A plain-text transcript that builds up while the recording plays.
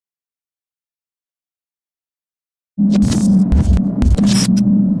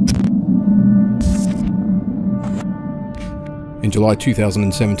In July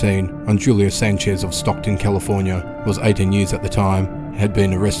 2017, Obdulia Sanchez of Stockton, California, was 18 years at the time, had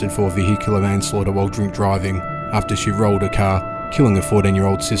been arrested for vehicular manslaughter while drink driving after she rolled a car, killing her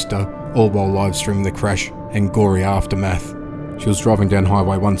 14-year-old sister, all while live streaming the crash and gory aftermath. She was driving down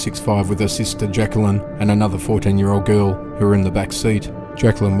Highway 165 with her sister Jacqueline and another 14-year-old girl who were in the back seat.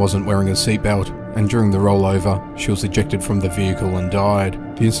 Jacqueline wasn't wearing a seatbelt, and during the rollover, she was ejected from the vehicle and died.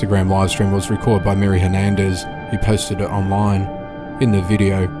 The Instagram livestream was recorded by Mary Hernandez, who posted it online. In the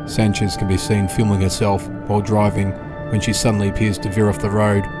video, Sanchez can be seen filming herself while driving when she suddenly appears to veer off the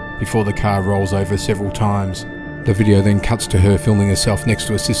road before the car rolls over several times. The video then cuts to her filming herself next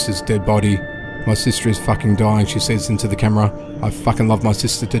to her sister's dead body. "My sister is fucking dying," she says into the camera. "I fucking love my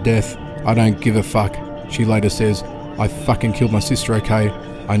sister to death. I don't give a fuck." She later says, "I fucking killed my sister, okay?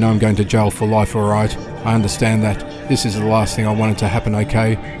 I know I'm going to jail for life, alright? I understand that. This is the last thing I wanted to happen,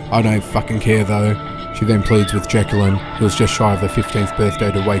 okay? I don't fucking care though." She then pleads with Jacqueline, who was just shy of her 15th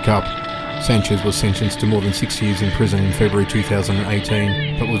birthday, to wake up. Sanchez was sentenced to more than 6 years in prison in February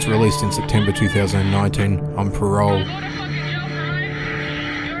 2018, but was released in September 2019 on parole.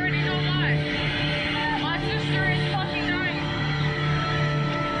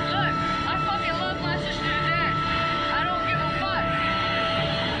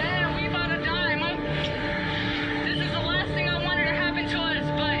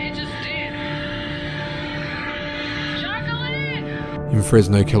 In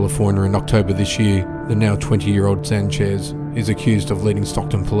Fresno, California in October this year, the now 20-year-old Sanchez is accused of leading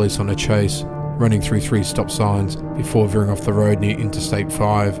Stockton police on a chase, running through 3 stop signs before veering off the road near Interstate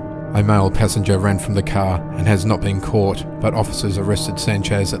 5. A male passenger ran from the car and has not been caught, but officers arrested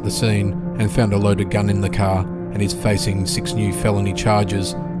Sanchez at the scene and found a loaded gun in the car and is facing 6 new felony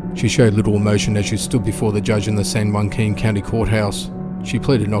charges. She showed little emotion as she stood before the judge in the San Joaquin County Courthouse. She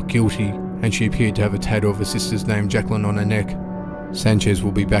pleaded not guilty, and she appeared to have a tattoo of her sister's name, Jacqueline, on her neck. Sanchez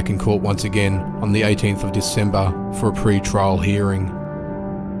will be back in court once again on the 18th of December for a pre-trial hearing.